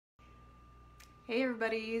Hey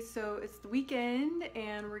everybody, so it's the weekend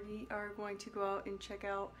and we are going to go out and check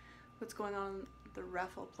out what's going on the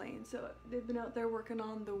raffle plane. So they've been out there working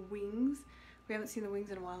on the wings. We haven't seen the wings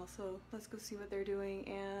in a while, so let's go see what they're doing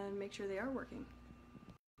and make sure they are working.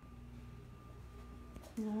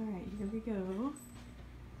 Alright, here we go.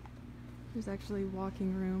 There's actually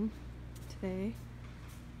walking room today.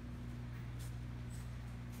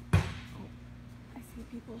 Oh, I see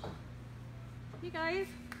people. Hey guys!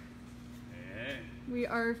 Hey. We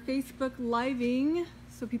are Facebook living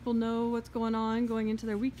so people know what's going on going into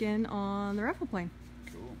their weekend on the raffle plane.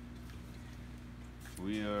 Cool.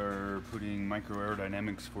 We are putting micro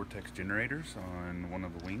aerodynamics Vortex generators on one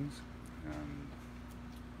of the wings.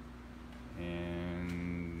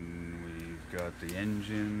 And we've got the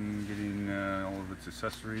engine getting all of its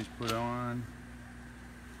accessories put on.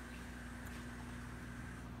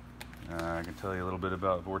 I can tell you a little bit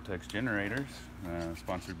about Vortex generators,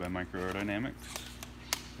 sponsored by Micro Aerodynamics,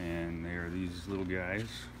 and they are these little guys.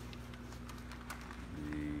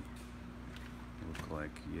 They look like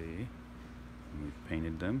yay, and we've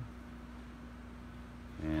painted them.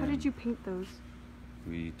 And How did you paint those?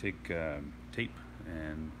 we take tape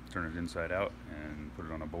and turn it inside out and put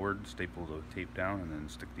it on a board, staple the tape down, and then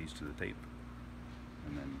stick these to the tape,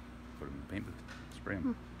 and then put them in the paint booth, spray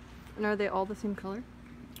them. And are they all the same color?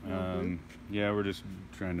 Yeah, we're just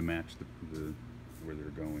trying to match the where they're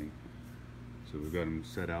going. So we've got them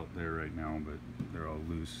set out there right now, but they're all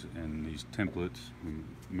loose. And these templates, we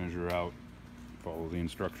measure out, follow the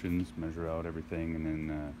instructions, measure out everything, and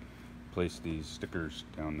then place these stickers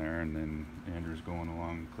down there. And then Andrew's going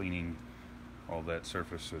along cleaning all that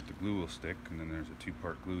surface so that the glue will stick. And then there's a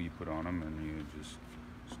two-part glue you put on them, and you just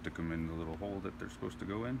stick them in the little hole that they're supposed to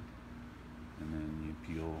go in. And then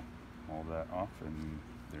you peel all that off, and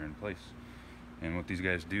they're in place. And what these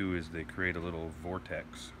guys do is they create a little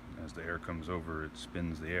vortex. As the air comes over, it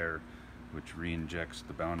spins the air, which re-injects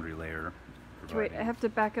the boundary layer. Wait, I have to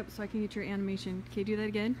back up so I can get your animation. Can you do that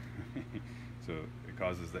again? So it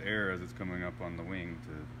causes the air as it's coming up on the wing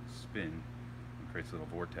to spin and creates a little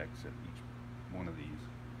vortex at each one of these.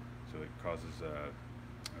 So it causes a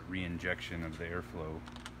re-injection of the airflow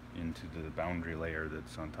into the boundary layer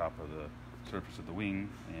that's on top of the surface of the wing,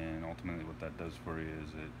 and ultimately what that does for you is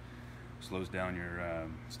it slows down your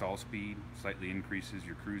stall speed, slightly increases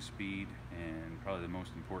your cruise speed, and probably the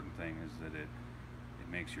most important thing is that it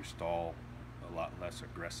makes your stall a lot less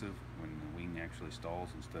aggressive when the wing actually stalls.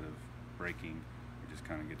 Instead of braking, it just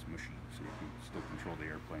kind of gets mushy, so you can still control the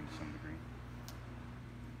airplane to some degree.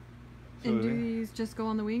 And do these just go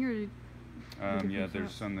on the wing, or yeah,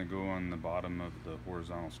 there's some that go on the bottom of the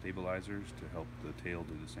horizontal stabilizers to help the tail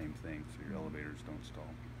do the same thing, so your elevators don't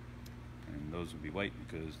stall. And those would be white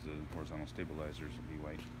because the horizontal stabilizers would be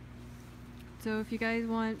white. So if you guys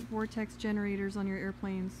want Vortex generators on your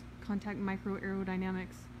airplanes, contact Micro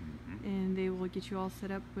Aerodynamics, and they will get you all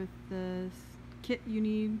set up with the kit you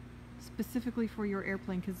need specifically for your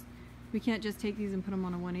airplane, because we can't just take these and put them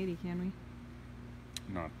on a 180, can we?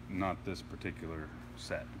 Not this particular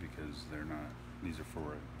set, because they're not. These are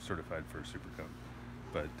for certified for Super Cup,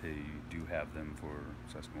 but they do have them for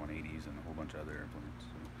Cessna 180s and a whole bunch of other airplanes.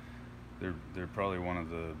 So they're probably one of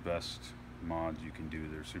the best mods you can do.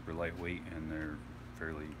 They're super lightweight and they're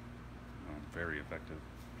fairly very effective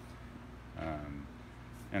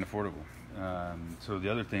and affordable. So the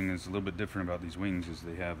other thing that's a little bit different about these wings is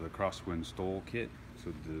they have the crosswind stole kit.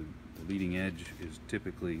 So the leading edge is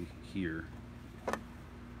typically here,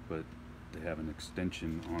 but they have an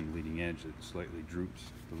extension on the leading edge that slightly droops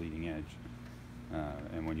the leading edge.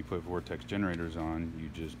 And when you put Vortex generators on, you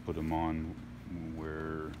just put them on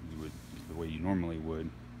where you would, the way you normally would.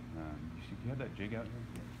 You have that jig out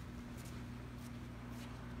here?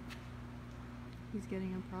 He's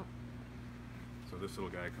getting a prop. So this little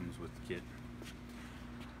guy comes with the kit.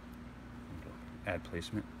 Ad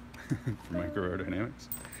placement for Micro Aerodynamics.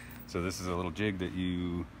 So this is a little jig that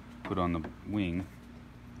you put on the wing,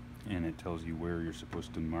 and it tells you where you're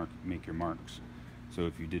supposed to make your marks. So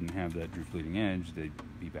if you didn't have that droop leading edge, they'd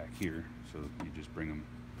be back here. So you just bring them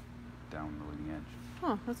down the leading edge.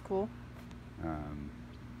 Huh, that's cool.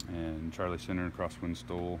 And Charlie Center and Crosswind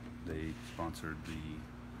Stole, they sponsored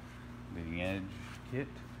the leading edge kit,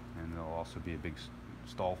 and there'll also be a big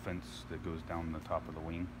stall fence that goes down the top of the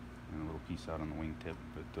wing and a little piece out on the wing tip,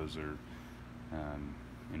 but those are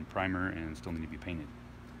in primer and still need to be painted.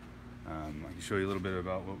 I can show you a little bit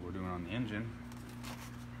about what we're doing on the engine.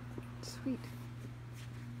 Sweet.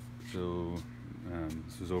 So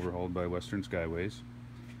this is overhauled by Western Skyways,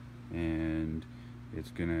 and it's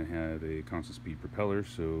going to have a constant speed propeller.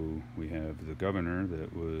 So we have the Governor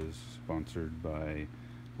that was sponsored by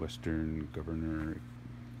Western Governor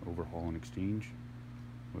Overhaul and Exchange.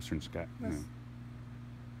 Western Sky. No.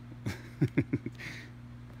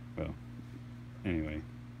 Well, anyway.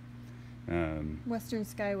 Western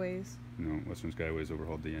Skyways. No, Western Skyways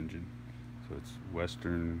overhauled the engine. So it's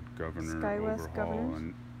Western Governor Skywest Overhaul Governors?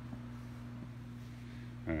 and.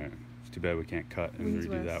 Alright. It's too bad we can't cut and Wings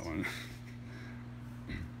redo that West. one.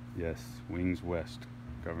 Yes, Wings West,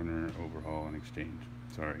 Governor Overhaul and Exchange.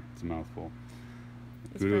 Sorry, it's a mouthful.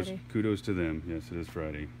 It's Friday. Kudos to them. Yes, it is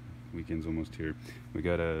Friday. Weekend's almost here. We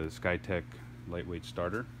got a Skytech lightweight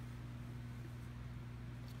starter.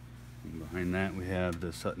 And behind that we have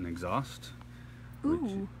the Sutton exhaust,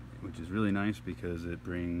 Ooh. which is really nice because it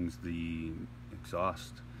brings the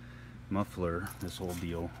exhaust muffler, this whole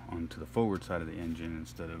deal, onto the forward side of the engine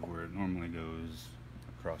instead of where it normally goes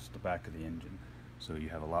across the back of the engine. So you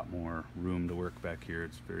have a lot more room to work back here.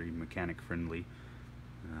 It's very mechanic friendly,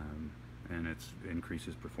 and it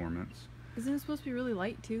increases performance. Isn't it supposed to be really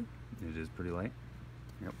light too? It is pretty light.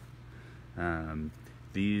 Yep.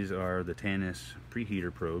 These are the Tanis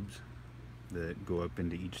preheater probes that go up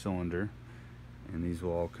into each cylinder, and these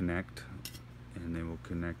will all connect, and they will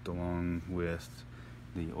connect along with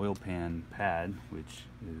the oil pan pad, which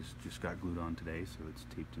is just got glued on today, so it's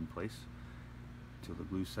taped in place till the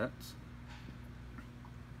glue sets.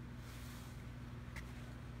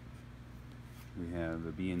 We have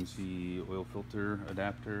a B&C oil filter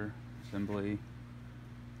adapter assembly.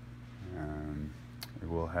 It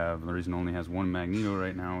will have, the reason it only has one magneto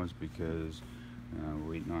right now is because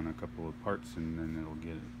we're waiting on a couple of parts, and then it'll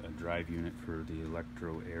get a drive unit for the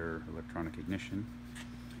electro-air electronic ignition.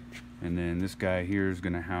 And then this guy here is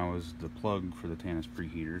going to house the plug for the Tanis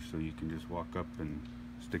preheater, so you can just walk up and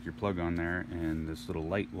stick your plug on there, and this little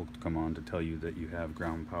light will come on to tell you that you have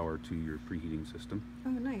ground power to your preheating system. Oh,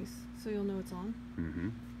 nice. So you'll know it's on. Mm-hmm.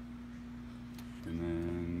 And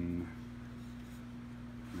then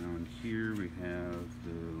down here we have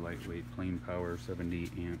the lightweight plain power 70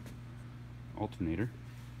 amp alternator,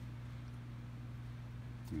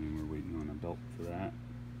 and we're waiting on a belt for that.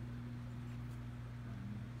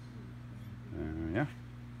 Yeah,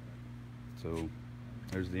 so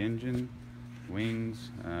there's the engine, wings.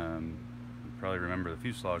 You probably remember the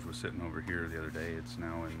fuselage was sitting over here the other day. It's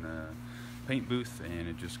now in the paint booth, and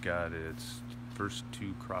it just got its first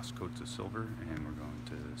 2 cross coats of silver, and we're going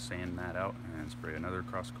to sand that out and spray another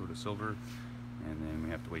cross coat of silver, and then we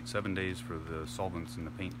have to wait 7 days for the solvents in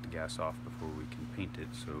the paint to gas off before we can paint it.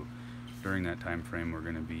 So during that time frame, we're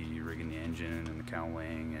going to be rigging the engine and the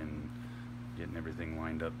cowling and getting everything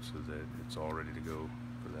lined up so that it's all ready to go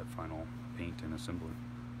for that final paint and assembly.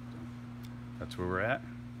 So that's where we're at.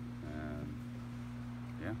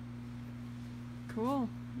 Yeah. Cool.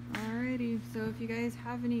 Alrighty. So if you guys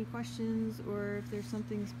have any questions, or if there's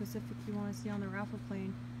something specific you want to see on the raffle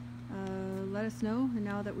plane, let us know. And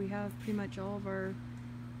now that we have pretty much all of our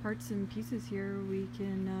parts and pieces here, we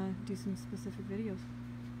can do some specific videos.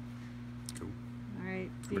 Cool.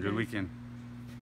 Alright. Have a good weekend.